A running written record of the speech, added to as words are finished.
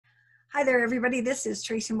Hi there, everybody. This is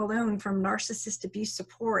Tracy Malone from Narcissist Abuse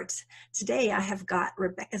Support. Today, I have got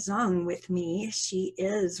Rebecca Zung with me. She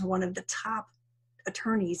is one of the top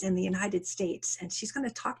attorneys in the United States, and she's going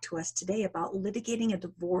to talk to us today about litigating a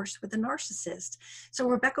divorce with a narcissist. So,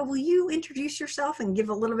 Rebecca, will you introduce yourself and give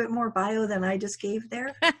a little bit more bio than I just gave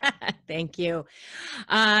there? Thank you.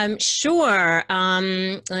 Sure.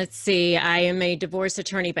 Let's see. I am a divorce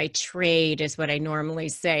attorney by trade, is what I normally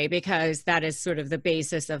say, because that is sort of the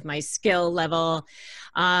basis of my skill level.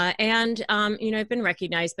 I've been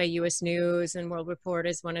recognized by U.S. News and World Report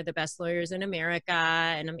as one of the best lawyers in America,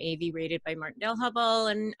 and I'm AV rated by Martindale Hubble,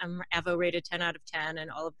 and I'm AVO rated 10 out of 10,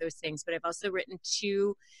 and all of those things. But I've also written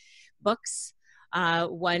 2 books.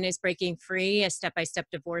 One is Breaking Free, a step-by-step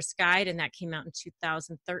divorce guide, and that came out in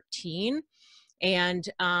 2013. And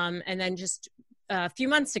then just a few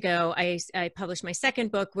months ago, I published my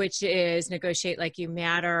second book, which is Negotiate Like You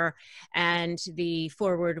Matter. And the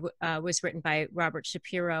foreword was written by Robert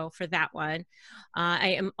Shapiro for that one. I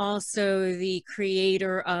am also the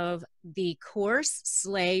creator of the course,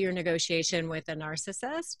 Slay Your Negotiation with a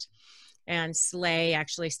Narcissist. And SLAY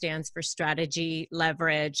actually stands for strategy,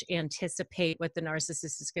 leverage, anticipate what the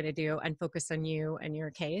narcissist is going to do, and focus on you and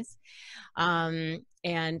your case.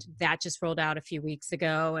 And that just rolled out a few weeks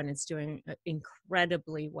ago, and it's doing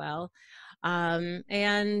incredibly well.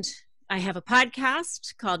 And I have a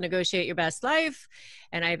podcast called Negotiate Your Best Life,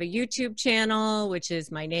 and I have a YouTube channel, which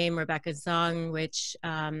is my name, Rebecca Zung, which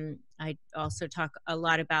I also talk a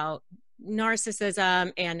lot about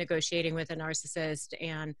narcissism and negotiating with a narcissist,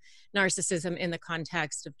 and narcissism in the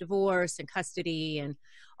context of divorce and custody and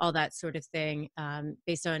all that sort of thing,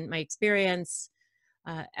 based on my experience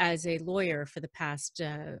as a lawyer for the past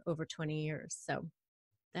over 20 years. So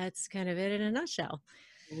that's kind of it in a nutshell.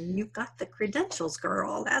 You've got the credentials,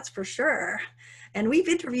 girl, that's for sure. And we've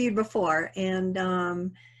interviewed before, and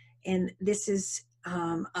this is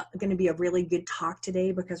going to be a really good talk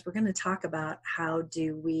today, because we're going to talk about how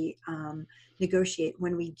do we negotiate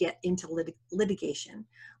when we get into litigation,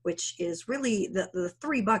 which is really the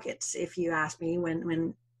 3 buckets, if you ask me,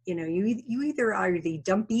 when you either are the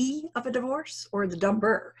dumpee of a divorce or the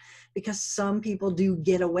dumper, because some people do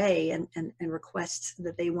get away and request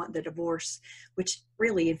that they want the divorce, which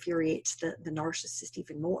really infuriates the narcissist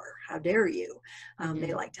even more. How dare you?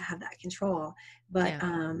 They like to have that control. But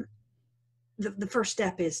the first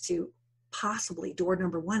step is to possibly, door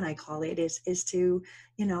number 1, I call it, is to,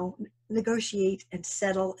 negotiate and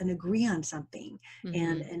settle and agree on something.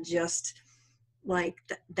 And just like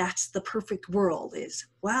that's the perfect world is,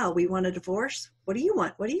 wow, we want a divorce. What do you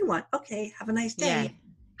want? What do you want? Okay, have a nice day.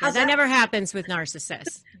 That never happens with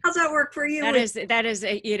narcissists. How's that work for you? That is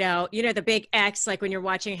the big X, like when you're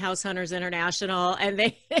watching House Hunters International, and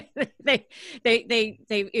they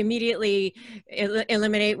immediately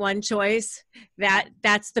eliminate one choice.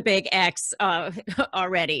 That's the big X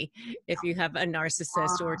already. If you have a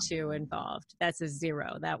narcissist or 2 involved, that's a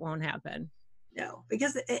 0. That won't happen. No,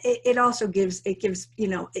 because it also gives,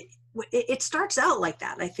 it starts out like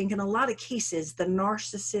that. I think in a lot of cases, the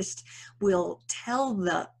narcissist will tell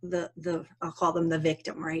the I'll call them the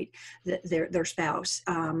victim, right? Their spouse,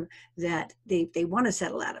 that they want to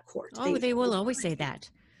settle out of court. Oh, they will always say that.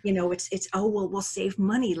 It's, oh, well, we'll save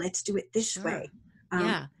money. Let's do it this way.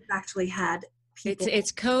 Yeah. We've actually had people.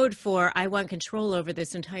 It's code for, I want control over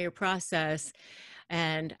this entire process,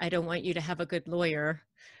 and I don't want you to have a good lawyer.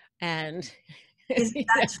 And is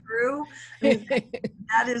that true? I mean,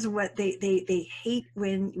 that is what they hate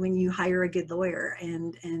when you hire a good lawyer,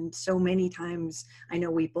 and so many times, I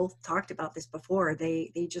know we both talked about this before,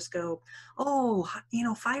 they just go, oh,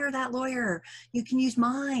 fire that lawyer, you can use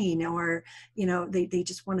mine, or they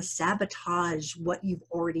just want to sabotage what you've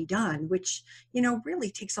already done, which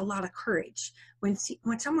really takes a lot of courage when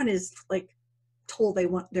someone is like told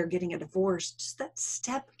they're getting a divorce. Just that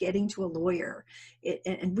step, getting to a lawyer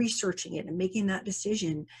and researching it and making that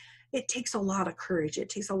decision, it takes a lot of courage. It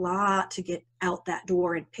takes a lot to get out that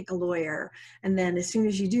door and pick a lawyer. And then as soon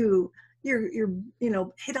as you do, you're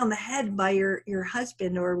hit on the head by your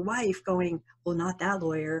husband or wife going, well, not that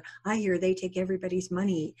lawyer, I hear they take everybody's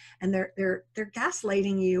money. And they're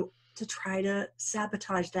gaslighting you to try to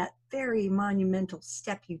sabotage that very monumental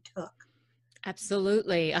step you took.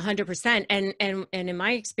 Absolutely, 100%. And in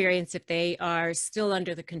my experience, if they are still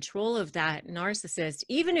under the control of that narcissist,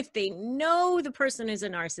 even if they know the person is a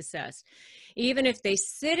narcissist, even if they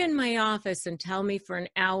sit in my office and tell me for an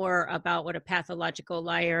hour about what a pathological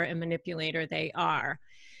liar and manipulator they are,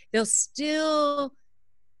 they'll still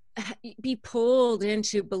be pulled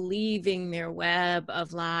into believing their web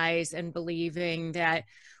of lies and believing that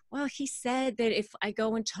well, he said that if I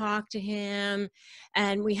go and talk to him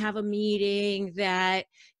and we have a meeting that,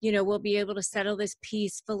 we'll be able to settle this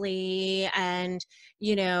peacefully. And,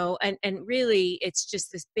 and really it's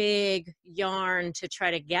just this big yarn to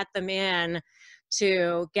try to get them in,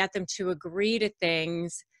 to get them to agree to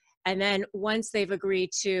things. And then once they've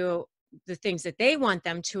agreed to the things that they want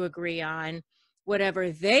them to agree on, whatever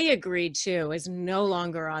they agreed to is no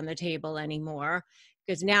longer on the table anymore,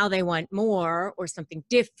 because now they want more or something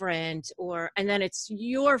different, and then it's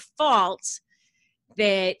your fault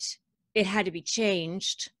that it had to be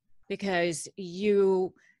changed because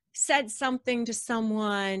you said something to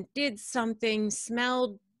someone, did something,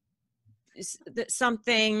 smelled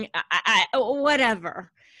something,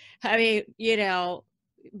 whatever. I mean,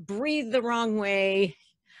 breathe the wrong way.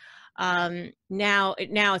 Now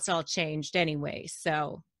it's all changed anyway.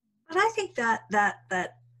 So, but I think that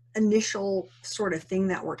initial sort of thing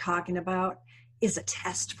that we're talking about is a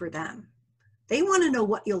test for them. They want to know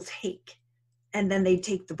what you'll take, and then they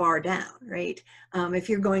take the bar down, right? If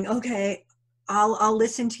you're going, okay, I'll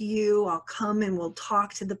listen to you, I'll come and we'll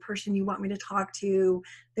talk to the person you want me to talk to.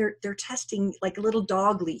 They're testing like a little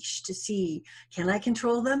dog leash to see, can I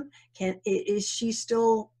control them? Is she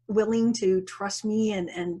still willing to trust me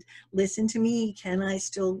and listen to me? Can I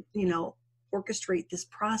still, orchestrate this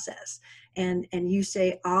process? And you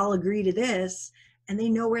say, I'll agree to this, and they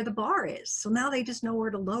know where the bar is. So now they just know where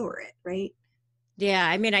to lower it, right? Yeah,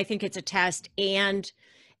 I mean, I think it's a test, and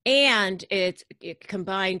it's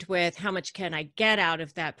combined with how much can I get out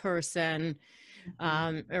of that person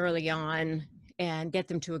early on and get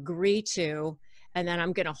them to agree to, and then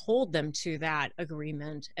I'm going to hold them to that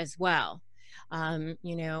agreement as well. I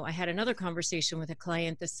had another conversation with a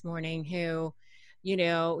client this morning who,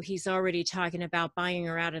 he's already talking about buying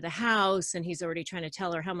her out of the house, and he's already trying to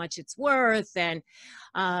tell her how much it's worth, and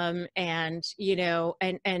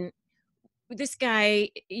this guy,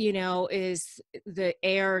 is the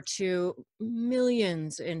heir to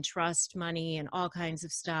millions in trust money and all kinds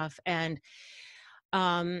of stuff. And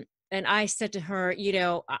I said to her,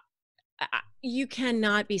 you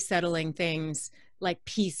cannot be settling things like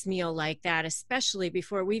piecemeal like that, especially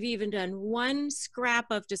before we've even done one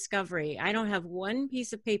scrap of discovery. I don't have one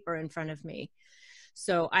piece of paper in front of me.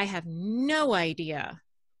 So I have no idea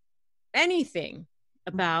anything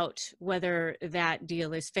about whether that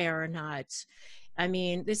deal is fair or not. I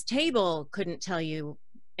mean, this table couldn't tell you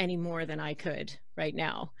any more than I could right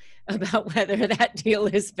now about whether that deal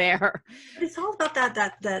is fair. But it's all about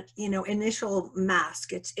that initial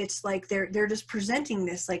mask. It's like they're just presenting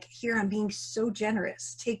this like, here, I'm being so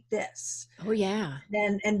generous, take this. Oh yeah.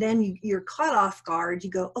 And then you're caught off guard. You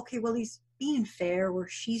go, okay, well, he's being fair, or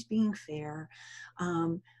she's being fair.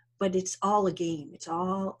 But it's all a game. It's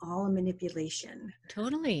all a manipulation.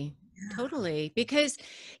 Totally. Totally. Because,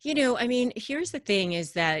 I mean, here's the thing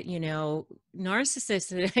is that,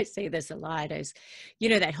 narcissists, and I say this a lot, is,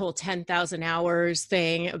 that whole 10,000 hours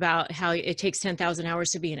thing about how it takes 10,000 hours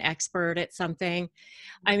to be an expert at something.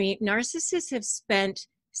 I mean, narcissists have spent,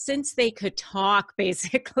 since they could talk,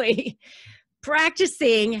 basically,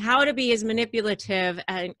 practicing how to be as manipulative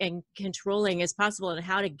and controlling as possible, and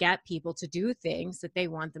how to get people to do things that they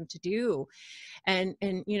want them to do. And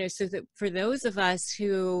so that for those of us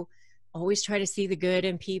who always try to see the good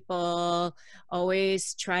in people,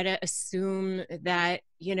 always try to assume that,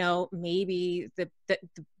 maybe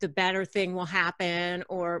the better thing will happen,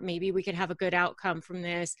 or maybe we could have a good outcome from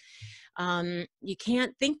this. You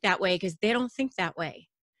can't think that way, because they don't think that way.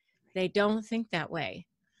 They don't think that way.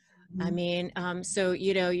 I mean, so,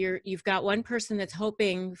 you've got one person that's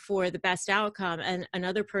hoping for the best outcome, and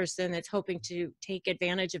another person that's hoping to take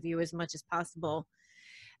advantage of you as much as possible.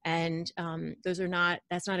 And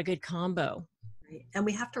that's not a good combo. Right. And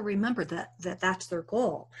we have to remember that's their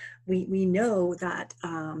goal. We know that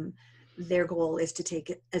their goal is to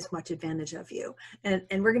take as much advantage of you. And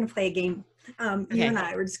we're going to play a game. Okay. You and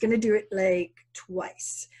I, we're just going to do it like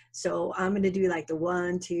twice. So I'm going to do like the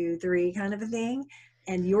 1, 2, 3 kind of a thing.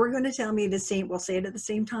 And you're going to tell me the same, we'll say it at the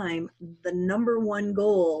same time, the number one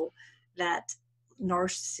goal that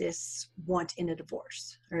narcissists want in a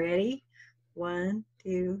divorce. Ready? 1,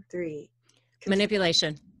 2, 3.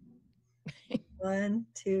 Manipulation. 1,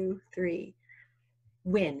 2, 3.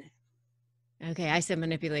 Win. Okay, I said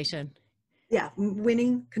manipulation. Yeah,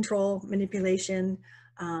 winning, control, manipulation,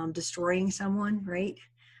 destroying someone, right?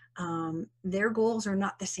 Their goals are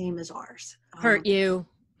not the same as ours. Hurt you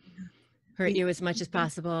as much as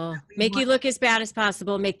possible, make you look as bad as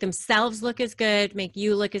possible, make themselves look as good, make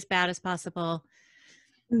you look as bad as possible.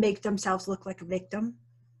 Make themselves look like a victim.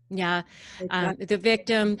 Yeah. They've got The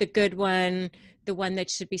victim, the good one, the one that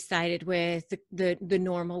should be sided with, the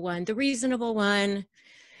normal one, the reasonable one.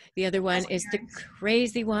 The other one best is the parents.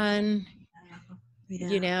 crazy one, you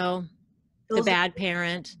Yeah, know, the those are, bad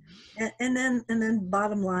parent, and then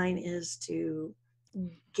bottom line is to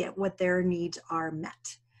get what their needs are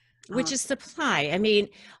met. which is supply. I mean,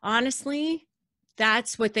 honestly,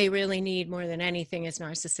 that's what they really need more than anything is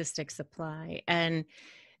narcissistic supply. And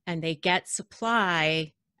they get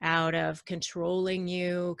supply out of controlling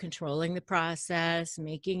you, controlling the process,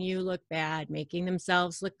 making you look bad, making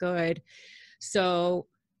themselves look good. So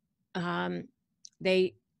um,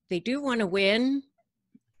 they they do want to win,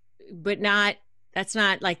 but not, that's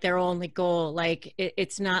not like their only goal. Like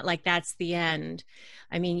it's not like that's the end.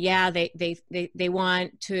 I mean, yeah, they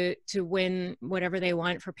want to win whatever they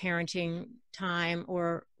want for parenting time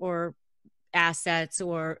or assets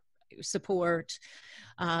or support,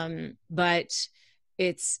 but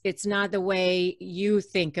it's not the way you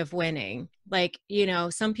think of winning. Like, you know,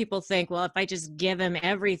 some people think, well, if I just give him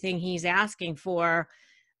everything he's asking for,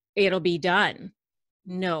 it'll be done.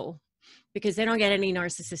 No, because they don't get any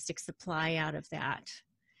narcissistic supply out of that.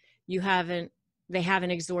 You haven't, they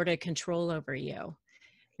haven't exerted control over you.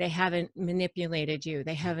 They haven't manipulated you.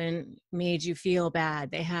 They haven't made you feel bad.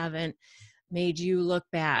 They haven't made you look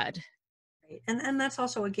bad. Right. And that's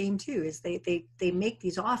also a game too, is they make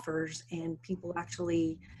these offers and people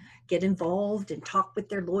actually get involved and talk with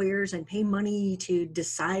their lawyers and pay money to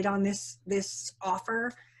decide on this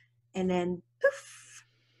offer, and then poof,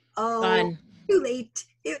 oh, Fun. too late.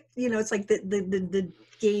 It's like the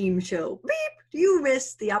game show. Beep, you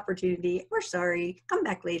missed the opportunity. We're sorry. Come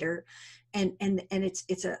back later. And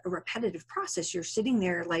it's a repetitive process. You're sitting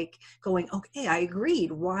there like going, okay, I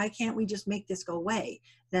agreed. Why can't we just make this go away?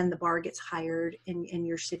 Then the bar gets hired and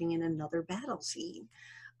you're sitting in another battle scene.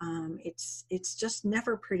 It's just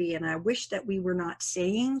never pretty. And I wish that we were not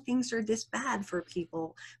saying things are this bad for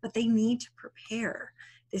people, but they need to prepare.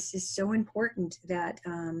 This is so important that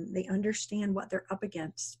they understand what they're up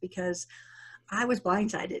against, because I was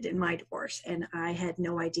blindsided in my divorce and I had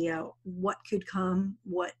no idea what could come,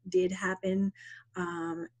 what did happen.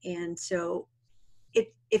 And so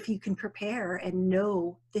if you can prepare and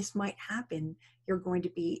know this might happen, you're going to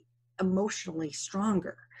be emotionally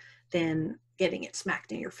stronger than getting it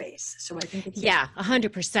smacked in your face. So I think it's Yeah,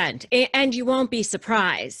 100%. And you won't be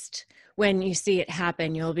surprised when you see it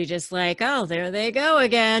happen. You'll be just like, oh, there they go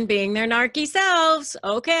again, being their narky selves.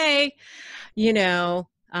 Okay. You know,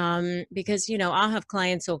 because, you know, I'll have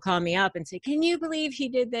clients who'll call me up and say, can you believe he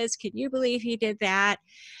did this? Can you believe he did that?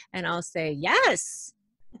 And I'll say, yes.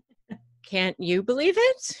 Can't you believe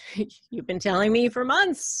it? You've been telling me for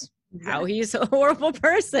months how exactly. he's a horrible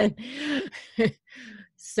person.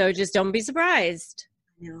 So just don't be surprised.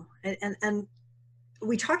 And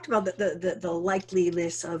we talked about the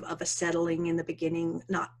likeliness of a settling in the beginning,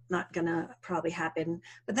 not gonna probably happen.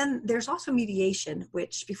 But then there's also mediation,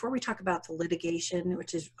 which, before we talk about the litigation,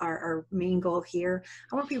 which is our main goal here,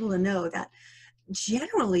 I want people to know that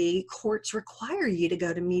generally courts require you to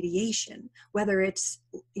go to mediation, whether it's,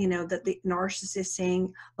 that the narcissist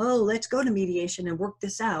saying, oh, let's go to mediation and work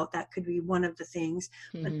this out. That could be one of the things.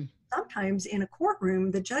 But Mm-hmm. sometimes in a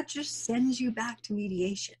courtroom, the judge just sends you back to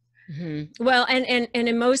mediation. Mm-hmm. Well, and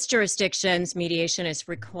in most jurisdictions, mediation is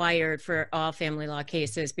required for all family law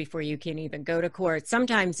cases before you can even go to court.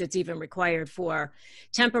 Sometimes it's even required for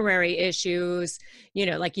temporary issues, you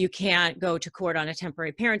know, like you can't go to court on a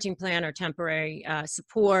temporary parenting plan or temporary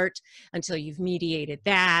support until you've mediated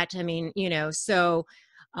that. I mean, you know, so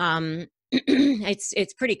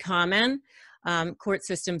it's pretty common. Court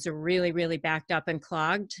systems are really, really backed up and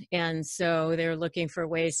clogged. And so they're looking for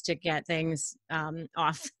ways to get things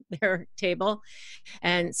off their table.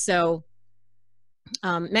 And so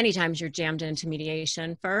many times you're jammed into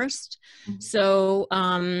mediation first. Mhm. So,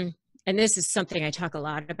 and this is something I talk a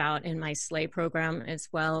lot about in my SLAY program as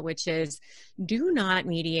well, which is do not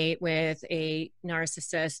mediate with a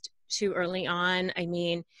narcissist too early on. I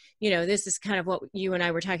mean, you know, this is kind of what you and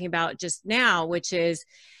I were talking about just now, which is,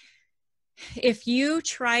 if you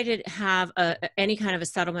try to have any kind of a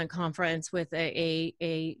settlement conference with a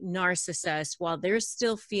narcissist while they're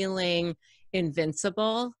still feeling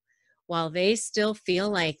invincible, while they still feel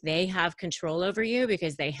like they have control over you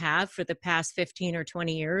because they have for the past 15 or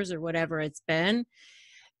 20 years or whatever it's been,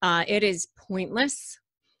 it is pointless.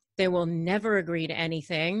 They will never agree to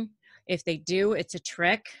anything. If they do, it's a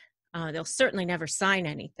trick. They'll certainly never sign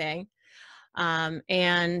anything.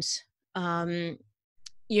 And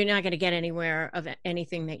you're not going to get anywhere of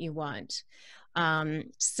anything that you want.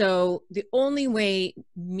 So the only way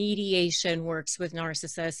mediation works with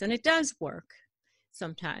narcissists, and it does work,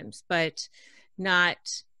 sometimes, but not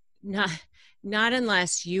not not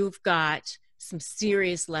unless you've got some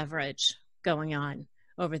serious leverage going on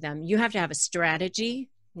over them. You have to have a strategy,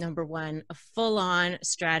 number one, a full-on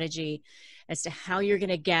strategy as to how you're going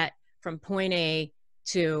to get from point A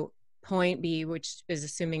to point B, which is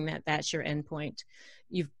assuming that that's your endpoint.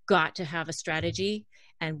 You've got to have a strategy,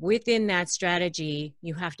 and within that strategy,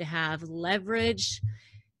 you have to have leverage,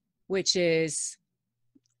 which is,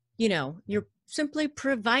 you're simply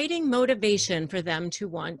providing motivation for them to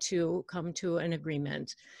want to come to an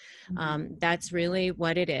agreement. That's really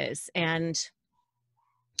what it is. And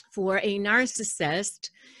for a narcissist,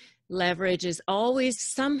 leverage is always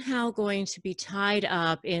somehow going to be tied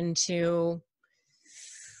up into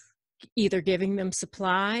either giving them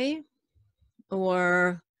supply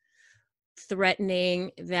or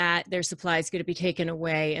threatening that their supply is going to be taken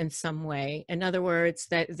away in some way. In other words,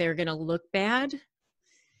 that they're going to look bad.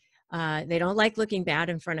 They don't like looking bad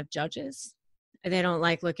in front of judges. They don't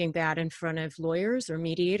like looking bad in front of lawyers or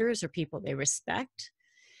mediators or people they respect.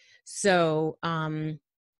 So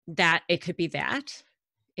that it could be that.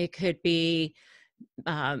 It could be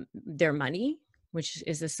their money, which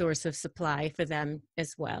is a source of supply for them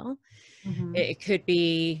as well. It could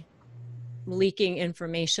be leaking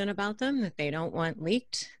information about them that they don't want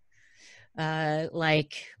leaked.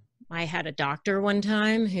 Like I had a doctor one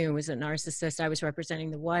time who was a narcissist. I was representing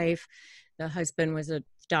the wife. The husband was a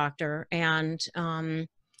doctor, and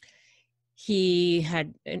he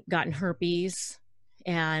had gotten herpes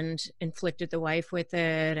and inflicted the wife with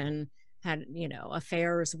it and had,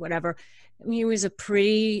 affairs, whatever. I mean, he was a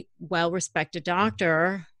pretty well-respected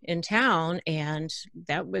doctor in town, and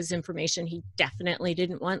that was information he definitely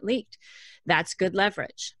didn't want leaked. That's good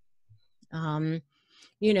leverage. So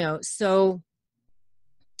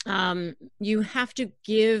you have to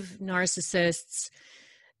give narcissists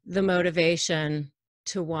the motivation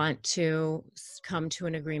to want to come to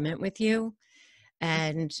an agreement with you.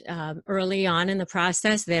 And early on in the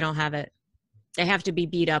process, they don't have it. They have to be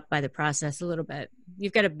beat up by the process a little bit.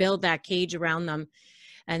 You've got to build that cage around them.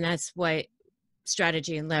 And that's what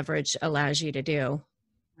strategy and leverage allows you to do.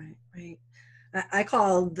 Right. I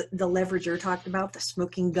call the leverage you're talking about the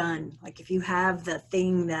smoking gun. Like if you have the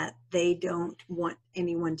thing that they don't want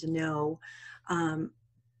anyone to know, and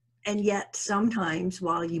yet sometimes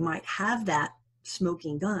while you might have that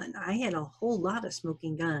smoking gun, I had a whole lot of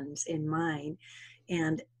smoking guns in mine,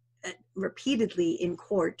 and repeatedly in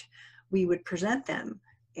court, we would present them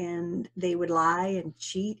and they would lie and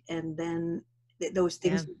cheat, and then those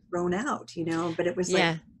things were thrown out, but it was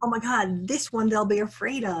like, oh my God, this one they'll be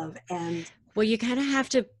afraid of. And well, you kind of have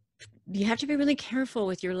to be really careful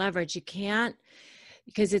with your leverage. You can't,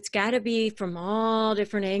 because it's got to be from all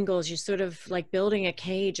different angles. You're sort of like building a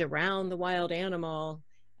cage around the wild animal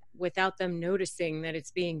without them noticing that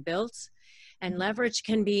it's being built. And leverage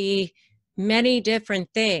can be many different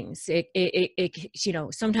things. It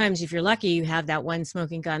sometimes if you're lucky, you have that one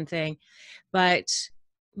smoking gun thing, but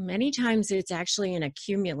many times it's actually an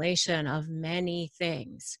accumulation of many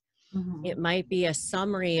things. It might be a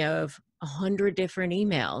summary of 100 different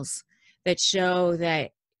emails that show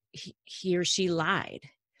that he or she lied.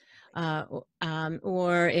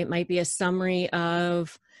 Or it might be a summary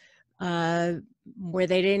of where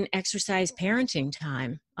they didn't exercise parenting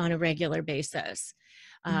time on a regular basis,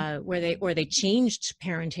 where they changed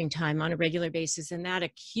parenting time on a regular basis. And that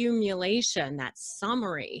accumulation, that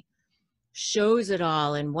summary, shows it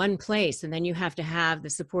all in one place. And then you have to have the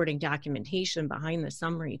supporting documentation behind the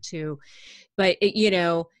summary too. But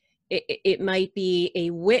it might be a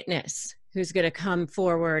witness who's going to come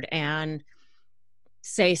forward and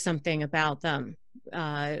say something about them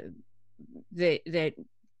that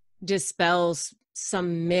dispels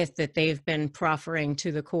some myth that they've been proffering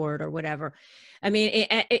to the court or whatever. I mean,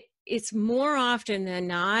 it's more often than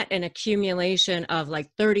not an accumulation of like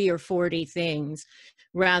 30 or 40 things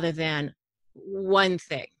rather than one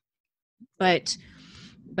thing. But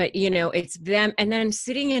it's them. And then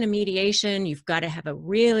sitting in a mediation, you've got to have a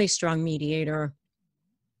really strong mediator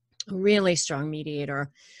who's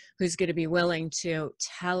going to be willing to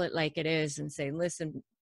tell it like it is and say, listen,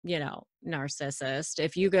 narcissist,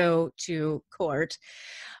 if you go to court,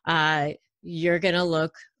 you're going to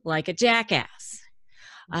look like a jackass.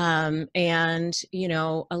 And,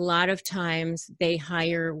 a lot of times they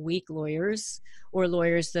hire weak lawyers or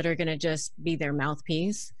lawyers that are going to just be their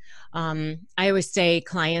mouthpiece. I always say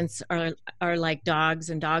clients are like dogs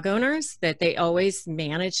and dog owners, that they always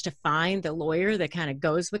manage to find the lawyer that kind of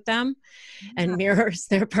goes with them and mirrors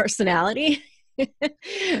their personality.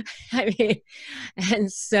 I mean,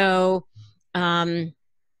 and so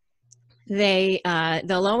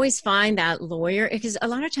they'll always find that lawyer, because a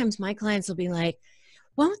lot of times my clients will be like,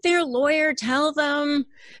 won't their lawyer tell them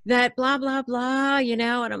that blah blah blah, and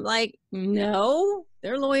I'm like, no,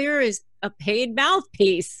 their lawyer is a paid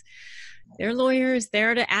mouthpiece. Their lawyer is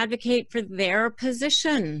there to advocate for their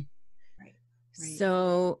position. Right. Right.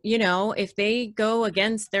 So, if they go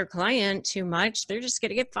against their client too much, they're just going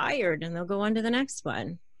to get fired and they'll go on to the next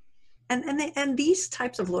one. And these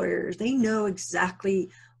types of lawyers, they know exactly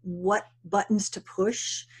what buttons to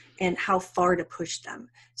push and how far to push them.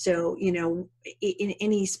 So, in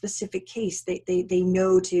any specific case, they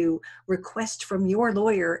know to request from your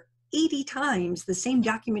lawyer 80 times the same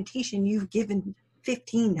documentation you've given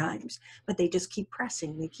 15 times, but they just keep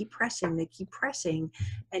pressing, they keep pressing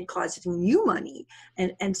and costing you money.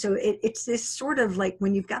 And so it's this sort of like,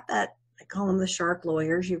 when you've got that, I call them the shark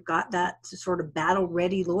lawyers, you've got that sort of battle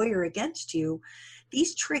ready lawyer against you.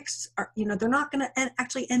 These tricks are, they're not going to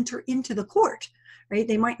actually enter into the court, right?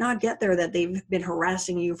 They might not get there that they've been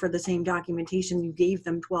harassing you for the same documentation you gave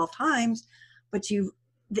them 12 times, but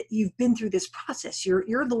you've been through this process.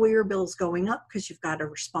 Your lawyer bill's going up because you've got to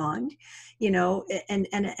respond, and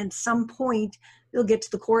at some point you'll get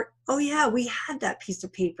to the court. Oh yeah, we had that piece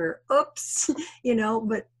of paper. Oops,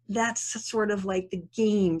 but that's sort of like the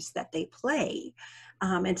games that they play.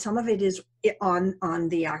 And some of it is on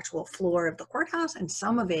the actual floor of the courthouse, and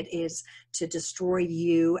some of it is to destroy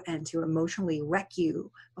you and to emotionally wreck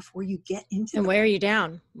you before you get into and wear you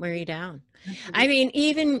down. I mean,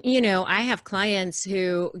 even, I have clients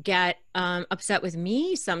who get upset with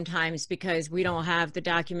me sometimes because we don't have the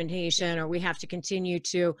documentation, or we have to continue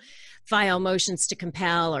to file motions to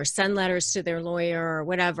compel or send letters to their lawyer or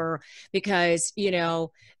whatever, because,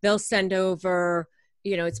 they'll send over,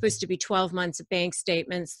 it's supposed to be 12 months of bank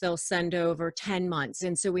statements. They'll send over 10 months.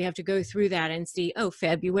 And so we have to go through that and see, oh,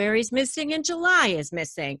 February's missing and July is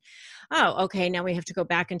missing. Oh, okay. Now we have to go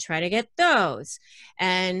back and try to get those.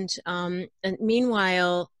 And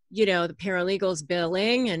meanwhile, the paralegal's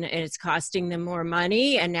billing and it's costing them more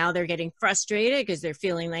money. And now they're getting frustrated because they're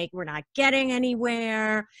feeling like we're not getting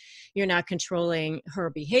anywhere. You're not controlling her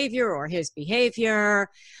behavior or his behavior,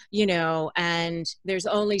 and there's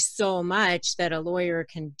only so much that a lawyer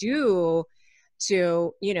can do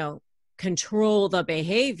to, control the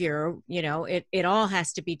behavior. It all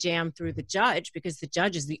has to be jammed through the judge, because the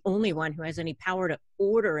judge is the only one who has any power to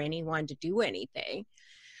order anyone to do anything.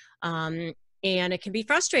 And it can be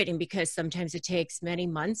frustrating because sometimes it takes many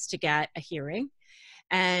months to get a hearing.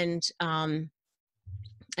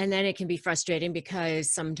 And then it can be frustrating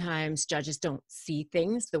because sometimes judges don't see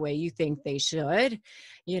things the way you think they should.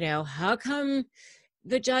 How come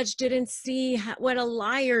the judge didn't see what a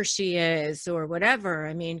liar she is, or whatever?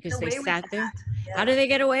 I mean, because they sat there. Yeah. How do they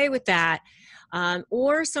get away with that?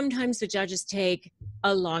 Or sometimes the judges take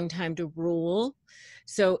a long time to rule.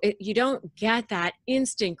 So you don't get that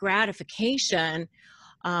instant gratification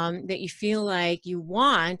that you feel like you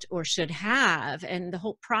want or should have. And the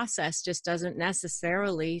whole process just doesn't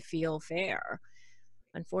necessarily feel fair,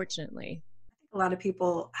 unfortunately. A lot of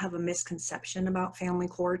people have a misconception about family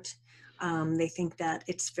court. They think that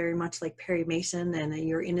it's very much like Perry Mason, and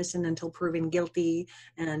you're innocent until proven guilty,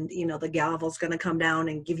 and the gavel's going to come down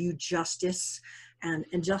and give you justice. And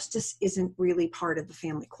justice isn't really part of the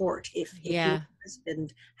family court. If your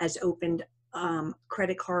husband has opened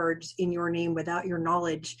credit cards in your name without your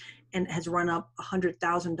knowledge and has run up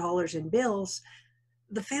 $100,000 in bills,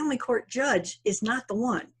 the family court judge is not the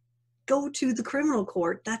one. Go to the criminal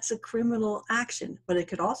court. That's a criminal action, but it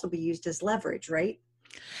could also be used as leverage, right?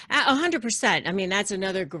 100%. I mean, that's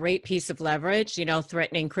another great piece of leverage,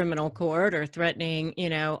 threatening criminal court or threatening,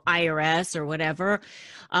 IRS or whatever.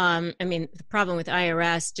 I mean, the problem with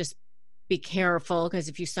IRS, just be careful, because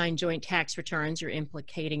if you sign joint tax returns, you're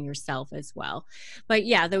implicating yourself as well. But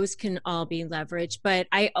yeah, those can all be leveraged. But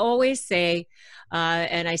I always say,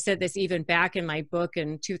 and I said this even back in my book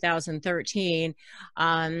in 2013,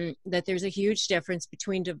 that there's a huge difference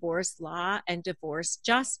between divorce law and divorce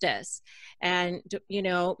justice. And,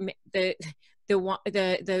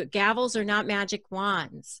 the gavels are not magic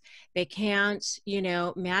wands. They can't,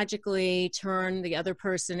 magically turn the other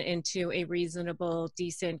person into a reasonable,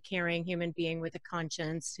 decent, caring human being with a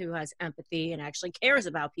conscience who has empathy and actually cares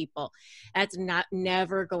about people. That's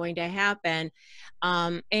never going to happen.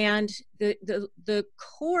 And the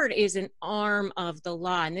court is an arm of the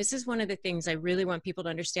law. And this is one of the things I really want people to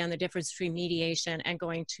understand, the difference between mediation and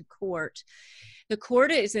going to court. The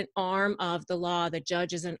court is an arm of the law. The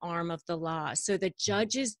judge is an arm of the law. So the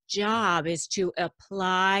judge's job is to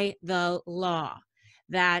apply the law.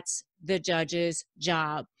 That's the judge's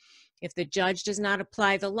job. If the judge does not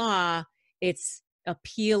apply the law, it's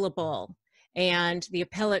appealable. And the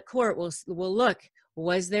appellate court will look,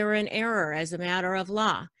 was there an error as a matter of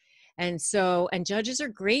law? And so, and judges are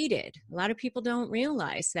graded. A lot of people don't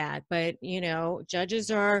realize that, but judges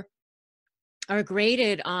are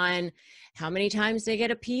graded on how many times they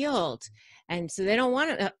get appealed. And so they don't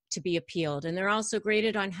want it to be appealed. And they're also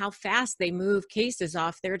graded on how fast they move cases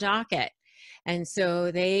off their docket. And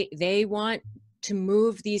so they want to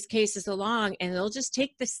move these cases along, and they'll just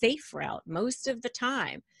take the safe route most of the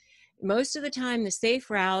time. Most of the time, the safe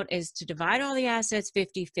route is to divide all the assets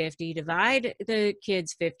 50-50, divide the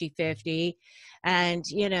kids 50-50, and,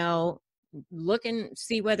 look and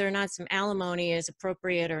see whether or not some alimony is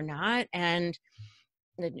appropriate or not, and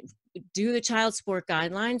do the child support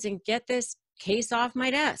guidelines and get this case off my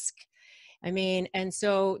desk. I mean, and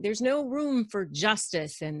so there's no room for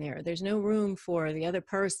justice in there. There's no room for the other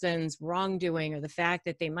person's wrongdoing or the fact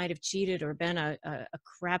that they might have cheated or been a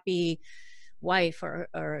crappy wife or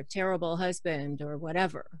a terrible husband or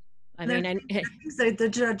whatever. I mean, and the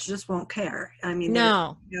judge just won't care. I mean,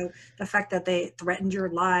 no, the fact that they threatened your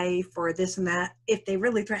life or this and that, if they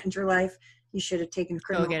really threatened your life, you should have taken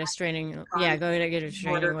criminal. Go get a restraining. Yeah, go get a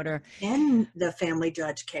restraining order. And the family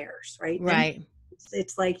judge cares, right? Right. Then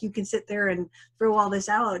it's like you can sit there and throw all this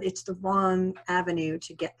out. It's the wrong avenue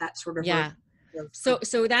to get that sort of. Yeah.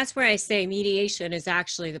 So that's where I say mediation is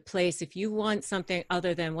actually the place if you want something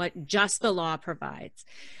other than what just the law provides.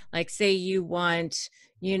 Like, say you want,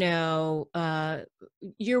 you're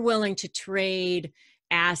willing to trade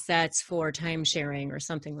assets for time sharing or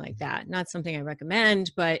something like that. Not something I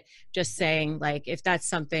recommend, but just saying, like, if that's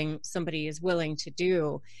something somebody is willing to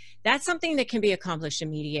do, that's something that can be accomplished in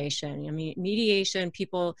mediation. I mean, mediation,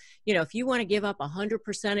 people, if you want to give up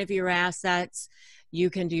 100% of your assets, you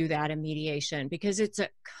can do that in mediation because it's a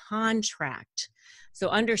contract. So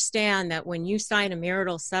understand that when you sign a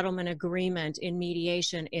marital settlement agreement in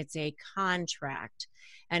mediation, it's a contract.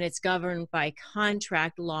 And it's governed by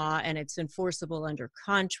contract law, and it's enforceable under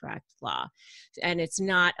contract law. And it's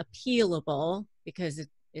not appealable because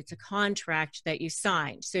it's a contract that you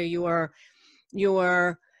signed. So your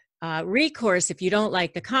recourse, if you don't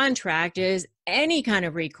like the contract, is any kind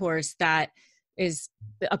of recourse that is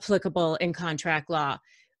applicable in contract law.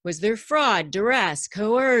 Was there fraud, duress,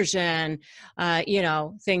 coercion,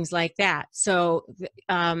 things like that. So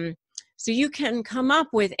you can come up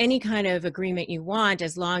with any kind of agreement you want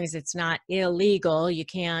as long as it's not illegal. You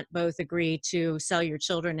can't both agree to sell your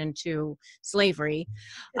children into slavery.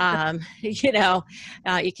 You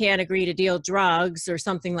can't agree to deal drugs or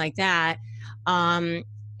something like that.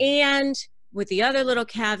 And with the other little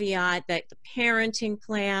caveat that the parenting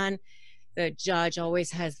plan, the judge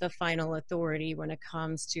always has the final authority when it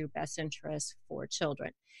comes to best interests for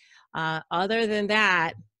children. Other than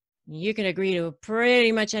that, you can agree to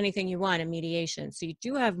pretty much anything you want in mediation. So you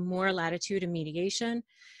do have more latitude in mediation.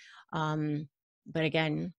 But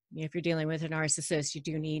again, if you're dealing with a narcissist, you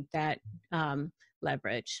do need that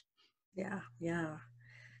leverage. Yeah.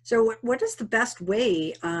 So what is the best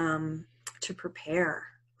way to prepare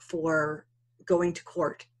for going to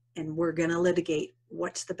court and we're going to litigate?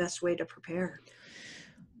 What's the best way to prepare?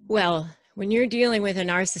 Well, when you're dealing with a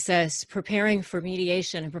narcissist, preparing for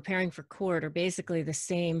mediation and preparing for court are basically the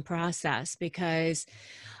same process because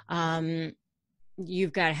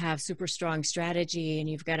you've got to have super strong strategy and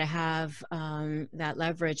you've got to have that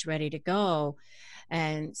leverage ready to go.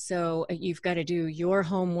 And so you've got to do your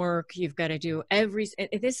homework. You've got to do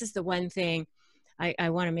this is the one thing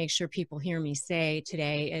I want to make sure people hear me say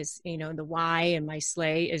today is, the why in my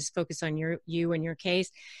sleigh is focus on you and your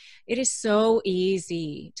case. It is so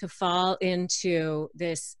easy to fall into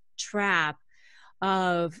this trap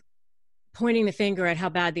of pointing the finger at how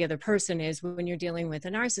bad the other person is when you're dealing with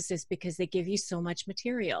a narcissist because they give you so much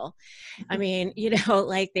material. I mean, they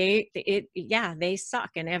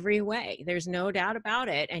suck in every way. There's no doubt about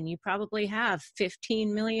it. And you probably have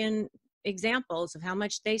 15 million examples of how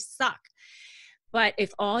much they suck. But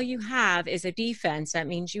if all you have is a defense, that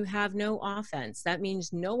means you have no offense. That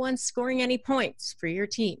means no one's scoring any points for your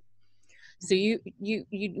team. So you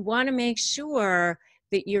want to make sure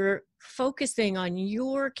that you're focusing on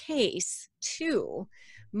your case too,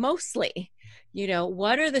 mostly.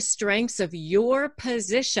 What are the strengths of your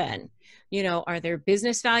position? Are there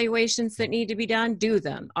business valuations that need to be done? Do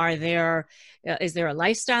them. Is there a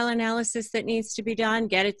lifestyle analysis that needs to be done?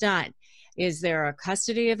 Get it done. Is there a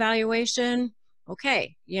custody evaluation?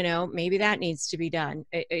 Okay, maybe that needs to be done.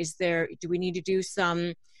 Do we need to do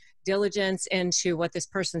some diligence into what this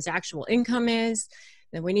person's actual income is?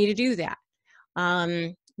 Then we need to do that.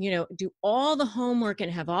 Do all the homework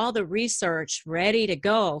and have all the research ready to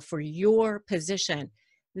go for your position.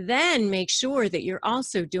 then make sure that you're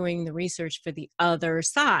also doing the research for the other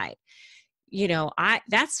side.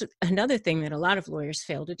 That's another thing that a lot of lawyers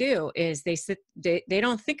fail to do, is they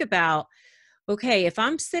don't think about, okay, if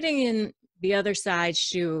I'm sitting in the other side's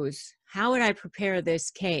shoes, how would I prepare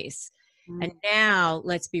this case? And now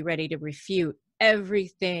let's be ready to refute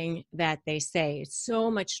everything that they say. It's so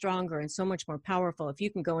much stronger and so much more powerful if you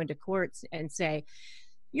can go into courts and say,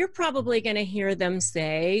 you're probably going to hear them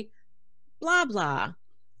say blah blah.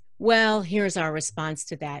 Well, here's our response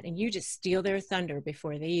to that. And you just steal their thunder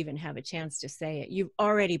before they even have a chance to say it. You've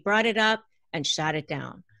already brought it up and shot it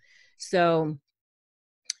down. So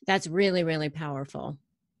that's really, really powerful.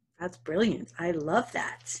 That's brilliant. I love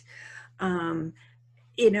that. Um,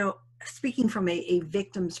 Speaking from a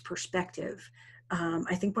victim's perspective,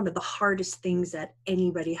 I think one of the hardest things that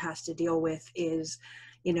anybody has to deal with is,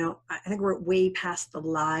 I think we're way past the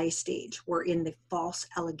lie stage. We're in the false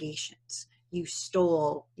allegations. You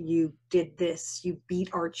stole, you did this, you beat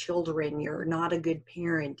our children, you're not a good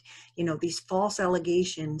parent. These false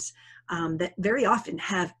allegations that very often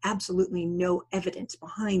have absolutely no evidence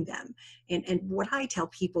behind them. And what I tell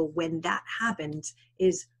people when that happens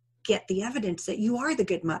is, get the evidence that you are the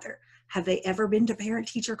good mother. Have they ever been to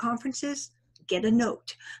parent-teacher conferences? Get a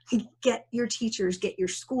note. Get your teachers, get your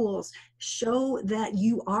schools, show that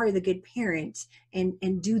you are the good parent,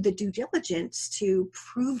 and do the due diligence to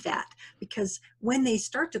prove that. Because when they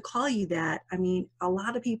start to call you that, I mean, a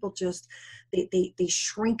lot of people just, they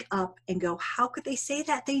shrink up and go, how could they say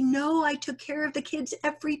that? They know I took care of the kids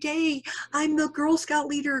every day. I'm the Girl Scout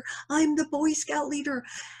leader. I'm the Boy Scout leader.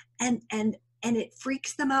 And it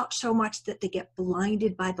freaks them out so much that they get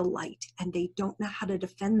blinded by the light and they don't know how to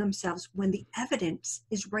defend themselves when the evidence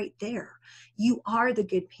is right there. You are the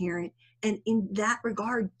good parent. And in that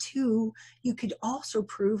regard, too, you could also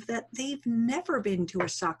prove that they've never been to a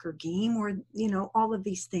soccer game or, all of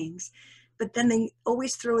these things. But then they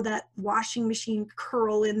always throw that washing machine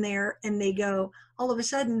curl in there and they go, all of a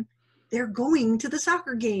sudden, they're going to the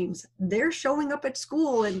soccer games. They're showing up at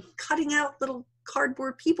school and cutting out little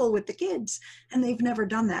cardboard people with the kids, and they've never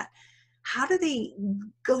done that. How do they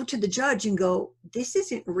go to the judge and go, this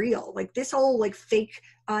isn't real? Like this whole fake,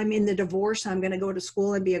 I'm in the divorce, I'm going to go to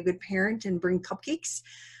school and be a good parent and bring cupcakes.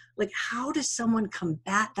 Like, how does someone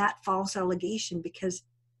combat that false allegation? Because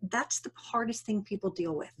that's the hardest thing people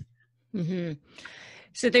deal with. Mm-hmm.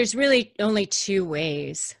 So there's really only two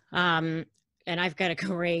ways. And I've got a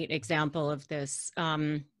great example of this.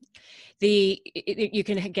 You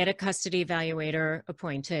can get a custody evaluator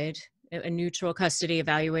appointed, a neutral custody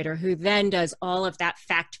evaluator, who then does all of that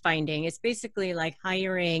fact finding. It's basically like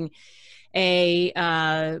hiring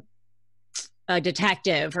a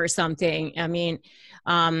detective or something. I mean,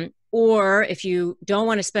 or if you don't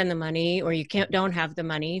want to spend the money, or you don't have the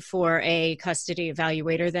money for a custody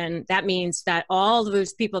evaluator, then that means that all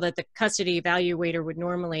those people that the custody evaluator would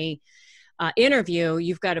normally interview,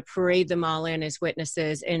 you've got to parade them all in as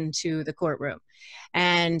witnesses into the courtroom.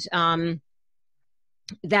 And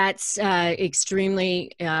that's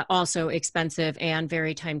extremely also expensive and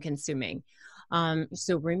very time consuming.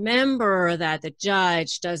 So remember that the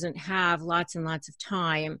judge doesn't have lots and lots of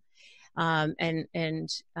time.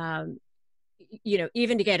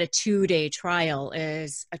 Even to get a 2-day trial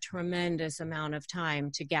is a tremendous amount of time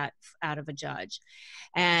to get out of a judge.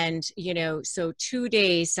 And, so 2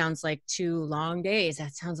 days sounds like 2 long days.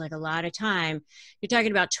 That sounds like a lot of time. You're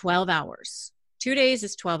talking about 12 hours. 2 days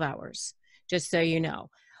is 12 hours, just so you know.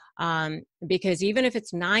 Because even if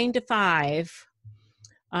it's 9 to 5,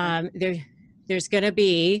 there's going to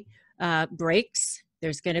be breaks.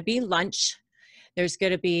 There's going to be lunch. There's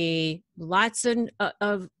going to be lots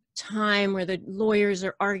of time where the lawyers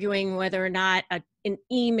are arguing whether or not an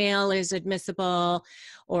email is admissible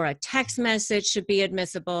or a text message should be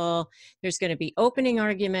admissible. There's going to be opening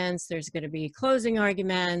arguments. There's going to be closing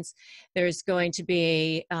arguments. There's going to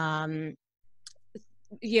be, times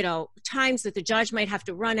that the judge might have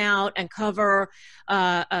to run out and cover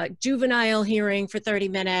a juvenile hearing for 30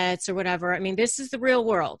 minutes or whatever. I mean, this is the real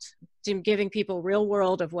world. I'm giving people real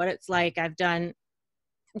world of what it's like. I've done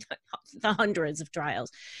the hundreds of trials.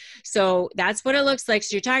 So that's what it looks like.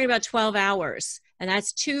 So you're talking about 12 hours, and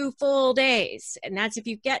that's 2 full days. And that's if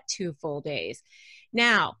you get 2 full days.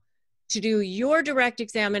 Now, to do your direct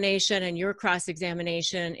examination and your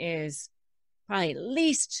cross-examination is probably at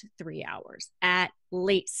least 3 hours, at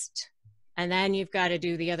least. And then you've got to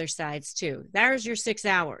do the other sides too. There's your 6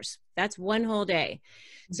 hours. That's 1 whole day.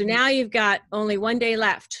 So now you've got only 1 day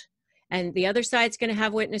left. And the other side's going to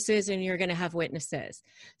have witnesses, and you're going to have witnesses.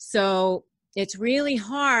 So it's really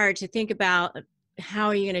hard to think about how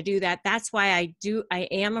are you going to do that? That's why I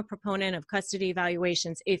am a proponent of custody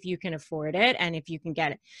evaluations if you can afford it and if you can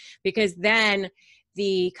get it, because then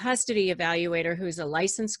the custody evaluator, who's a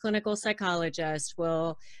licensed clinical psychologist,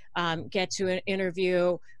 will get to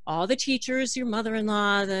interview all the teachers, your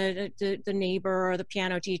mother-in-law, the neighbor, or the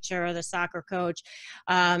piano teacher, or the soccer coach,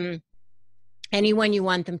 anyone you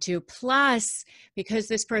want them to. Plus, because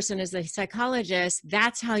this person is a psychologist,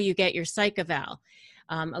 that's how you get your psych eval.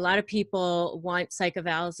 A lot of people want psych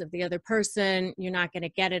evals of the other person. You're not going to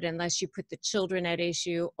get it unless you put the children at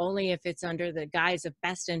issue. Only if it's under the guise of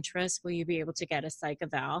best interest will you be able to get a psych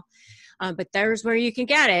eval. But there's where you can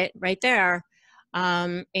get it, right there.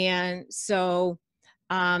 And so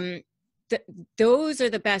those are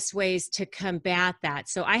the best ways to combat that.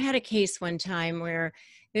 So I had a case one time where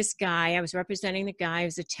this guy, I was representing the guy, he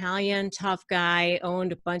was Italian, tough guy,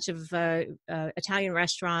 owned a bunch of Italian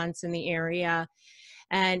restaurants in the area.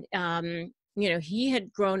 And, he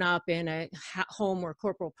had grown up in a home where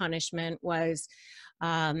corporal punishment was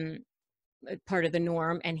part of the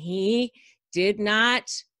norm. And he did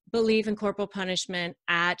not believe in corporal punishment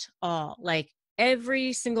at all. Like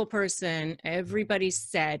every single person, everybody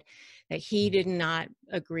said that he did not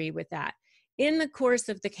agree with that. In the course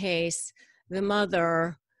of the case, the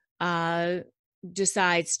mother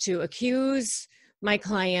decides to accuse my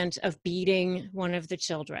client of beating one of the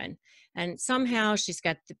children. And somehow she's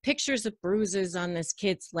got the pictures of bruises on this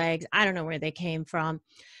kid's legs. I don't know where they came from,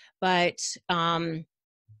 but,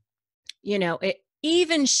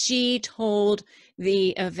 even she told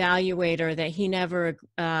the evaluator that he never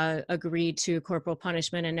agreed to corporal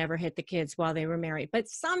punishment and never hit the kids while they were married. But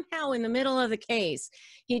somehow in the middle of the case,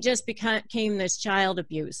 he just became this child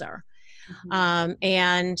abuser. Mm-hmm.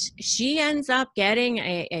 And she ends up getting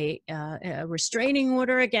a restraining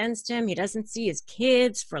order against him. He doesn't see his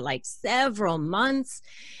kids for like several months.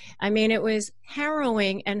 I mean, it was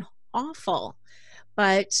harrowing and awful.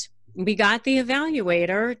 But we got the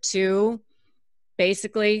evaluator to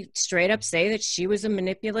basically straight up say that she was a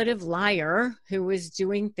manipulative liar who was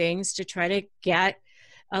doing things to try to get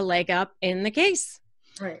a leg up in the case.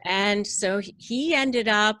 Right. And so he ended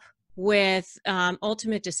up with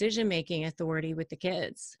ultimate decision-making authority with the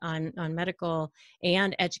kids on medical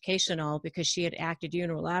and educational, because she had acted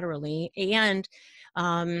unilaterally, and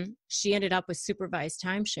she ended up with supervised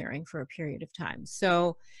time sharing for a period of time.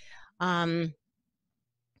 So,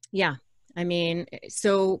 yeah, I mean,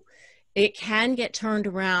 so it can get turned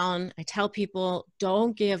around. I tell people,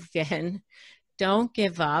 don't give in, don't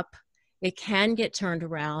give up. It can get turned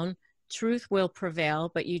around. Truth will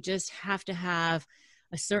prevail, but you just have to have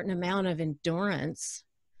a certain amount of endurance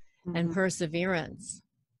and perseverance.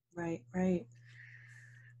 Right.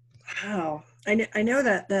 Wow. I know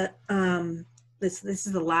that this is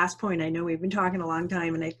the last point. I know we've been talking a long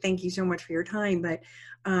time, and I thank you so much for your time. But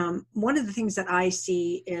one of the things that I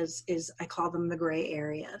see is I call them the gray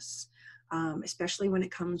areas, especially when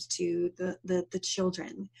it comes to the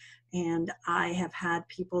children. And I have had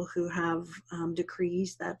people who have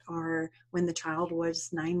decrees that are when the child was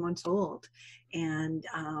 9 months old, and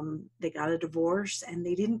they got a divorce, and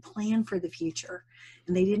they didn't plan for the future,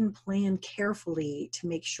 and they didn't plan carefully to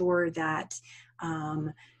make sure that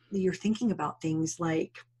you're thinking about things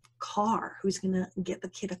like car, who's going to get the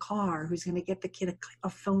kid a car, who's going to get the kid a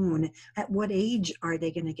phone, at what age are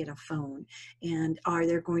they going to get a phone, and are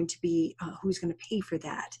there going to be who's going to pay for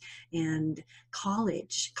that, and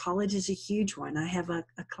college is a huge one. I have a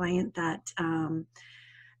client that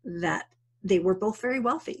they were both very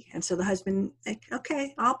wealthy, and so the husband, like,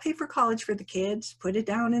 okay, I'll pay for college for the kids, put it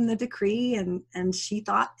down in the decree, and she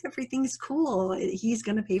thought everything's cool, he's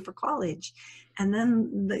going to pay for college. And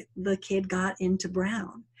then the kid got into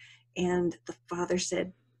Brown, and the father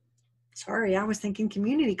said, sorry, I was thinking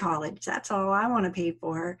community college, that's all I want to pay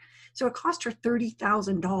for. So it cost her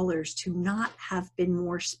 $30,000 to not have been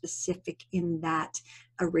more specific in that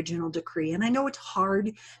original decree. And I know it's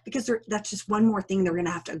hard because that's just one more thing they're going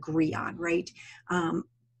to have to agree on, right?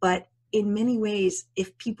 But in many ways,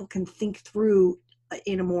 if people can think through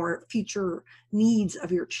in a more future needs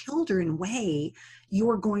of your children way,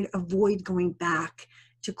 you're going to avoid going back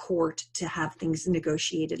to court to have things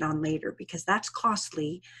negotiated on later, because that's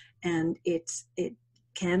costly, and it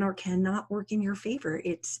can or cannot work in your favor.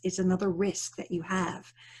 It's another risk that you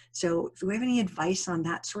have. So do we have any advice on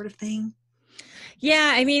that sort of thing?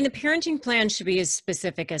 Yeah, I mean, the parenting plan should be as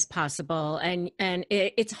specific as possible, and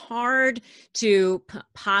it's hard to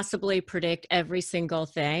possibly predict every single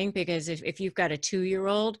thing because if you've got a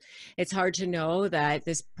 2-year-old, it's hard to know that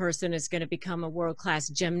this person is going to become a world-class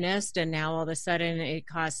gymnast, and now all of a sudden it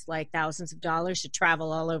costs like thousands of dollars to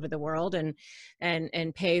travel all over the world and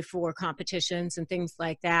pay for competitions and things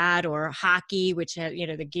like that, or hockey, which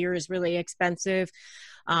the gear is really expensive.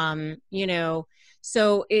 You know,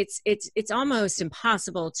 so it's almost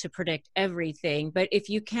impossible to predict everything, but if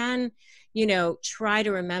you can, try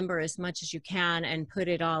to remember as much as you can and put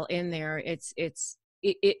it all in there,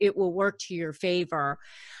 it will work to your favor.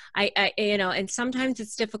 And sometimes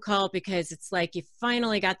it's difficult because it's like you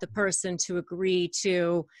finally got the person to agree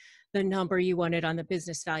to the number you wanted on the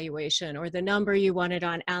business valuation or the number you wanted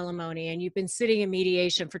on alimony, and you've been sitting in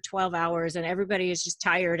mediation for 12 hours and everybody is just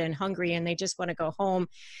tired and hungry and they just want to go home.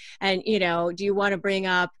 And do you want to bring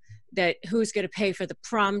up that who's going to pay for the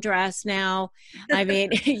prom dress now? I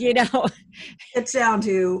mean, It's down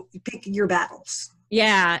to pick your battles.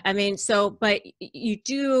 yeah, I mean, but you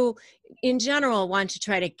do, in general, want to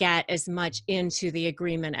try to get as much into the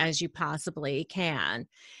agreement as you possibly can.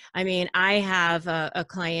 I mean, I have a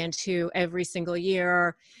client who every single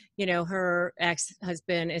year, her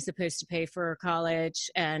ex-husband is supposed to pay for college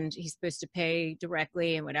and he's supposed to pay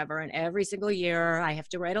directly and whatever. And every single year I have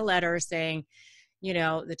to write a letter saying,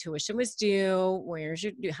 the tuition was due.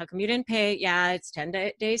 How come you didn't pay? Yeah, it's 10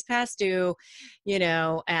 days past due,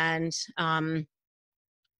 and,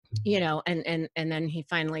 and then he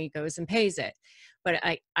finally goes and pays it. But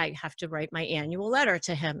I have to write my annual letter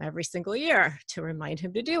to him every single year to remind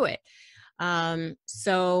him to do it. But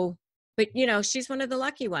she's one of the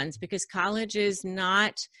lucky ones because college is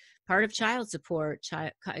not part of child support.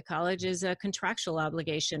 College is a contractual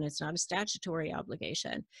obligation. It's not a statutory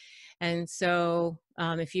obligation. And so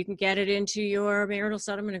if you can get it into your marital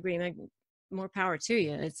settlement agreement, more power to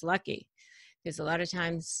you. It's lucky because a lot of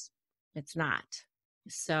times it's not.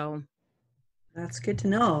 So that's good to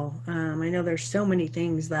know. I know there's so many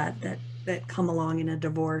things that come along in a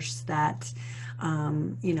divorce that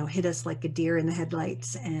hit us like a deer in the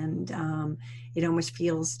headlights, and it almost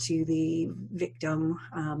feels to the victim,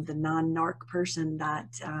 the non-narc person, that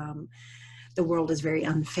the world is very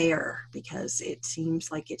unfair because it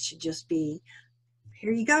seems like it should just be,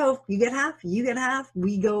 here you go, you get half,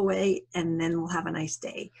 we go away, and then we'll have a nice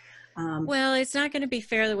day. Well, it's not going to be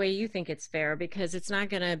fair the way you think it's fair because it's not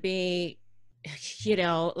going to be,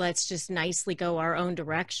 let's just nicely go our own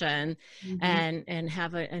direction and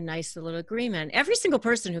have a nice little agreement. Every single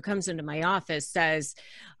person who comes into my office says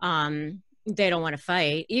they don't want to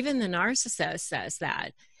fight. Even the narcissist says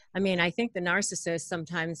that. I mean, I think the narcissists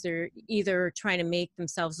sometimes they're either trying to make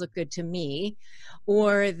themselves look good to me,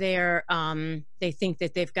 or they think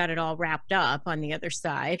that they've got it all wrapped up on the other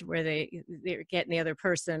side, where they're getting the other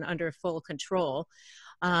person under full control.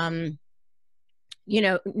 Nobody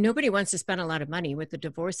wants to spend a lot of money with a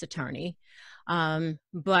divorce attorney,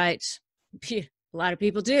 but a lot of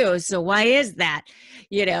people do. So why is that?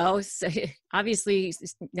 So obviously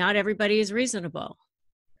not everybody is reasonable.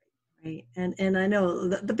 Right. And I know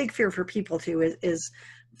the big fear for people too is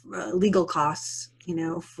legal costs,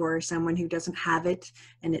 for someone who doesn't have it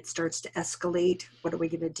and it starts to escalate. What are we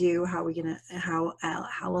going to do? How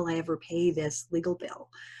will I ever pay this legal bill?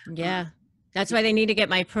 Yeah. That's why they need to get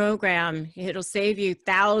my program. It'll save you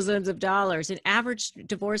thousands of dollars. An average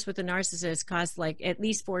divorce with a narcissist costs like at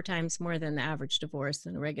least 4 times more than the average divorce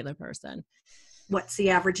than a regular person. What's the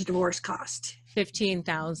average divorce cost?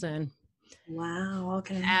 $15,000. Wow.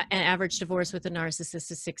 Okay. An average divorce with a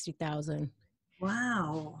narcissist is $60,000.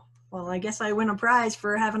 Wow. Well, I guess I win a prize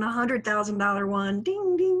for having $100,000 one.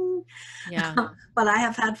 Ding, ding. Yeah. But I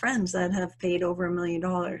have had friends that have paid over $1 million.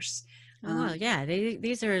 Oh, yeah.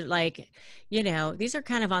 These are like, these are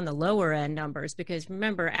kind of on the lower end numbers because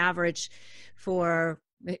remember, average for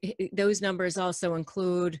those numbers also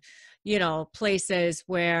include, places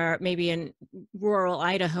where maybe in rural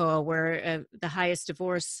Idaho where the highest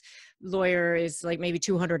divorce lawyer is like maybe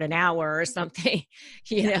 $200 an hour or something,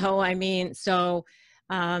 I mean, so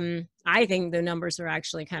I think the numbers are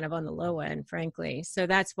actually kind of on the low end, frankly. So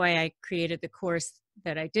that's why I created the course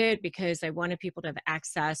that I did, because I wanted people to have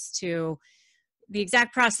access to the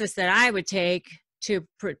exact process that I would take to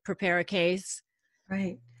prepare a case.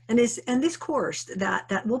 Right. And this course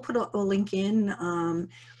that we'll put a link in,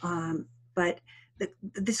 but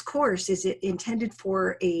this course, is it intended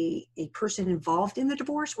for a person involved in the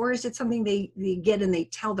divorce, or is it something they get and they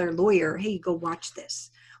tell their lawyer, hey, go watch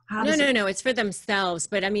this? No, it's for themselves.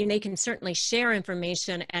 But I mean, they can certainly share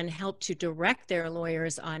information and help to direct their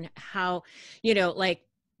lawyers on how,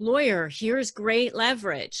 Lawyer, here's great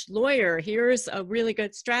leverage. Lawyer, here's a really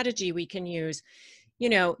good strategy we can use. You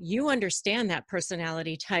know, you understand that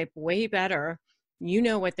personality type way better. You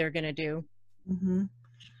know what they're going to do. Mm-hmm.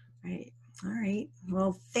 Right. All right.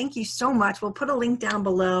 Well, thank you so much. We'll put a link down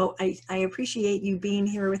below. I appreciate you being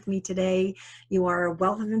here with me today. You are a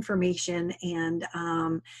wealth of information, and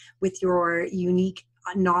with your unique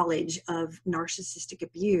knowledge of narcissistic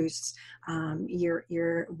abuse,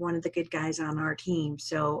 you're one of the good guys on our team.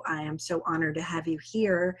 So I am so honored to have you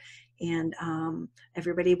here. And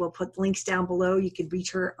everybody will put links down below. You could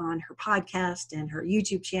reach her on her podcast and her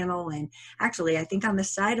YouTube channel. And actually, I think on the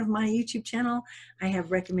side of my YouTube channel, I have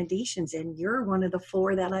recommendations, and you're one of the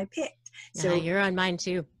 4 that I picked. Yeah, So you're on mine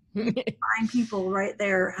too. find people right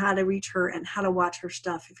there how to reach her and how to watch her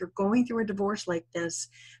stuff. If you're going through a divorce like this,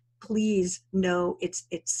 please know it's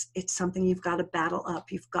something you've got to battle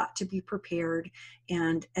up. You've got to be prepared.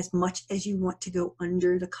 And as much as you want to go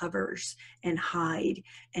under the covers and hide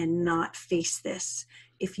and not face this,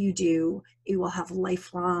 if you do, it will have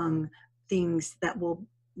lifelong things that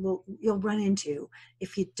you'll run into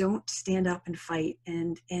if you don't stand up and fight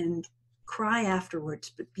and cry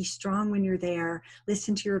afterwards. But be strong when you're there.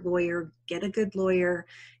 Listen to your lawyer, get a good lawyer,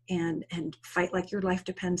 and fight like your life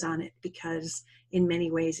depends on it, because in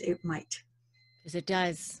many ways it might. Because it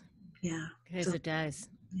does. Yeah. Because So, it does.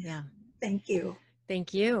 Yeah. thank you.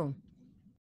 Thank you.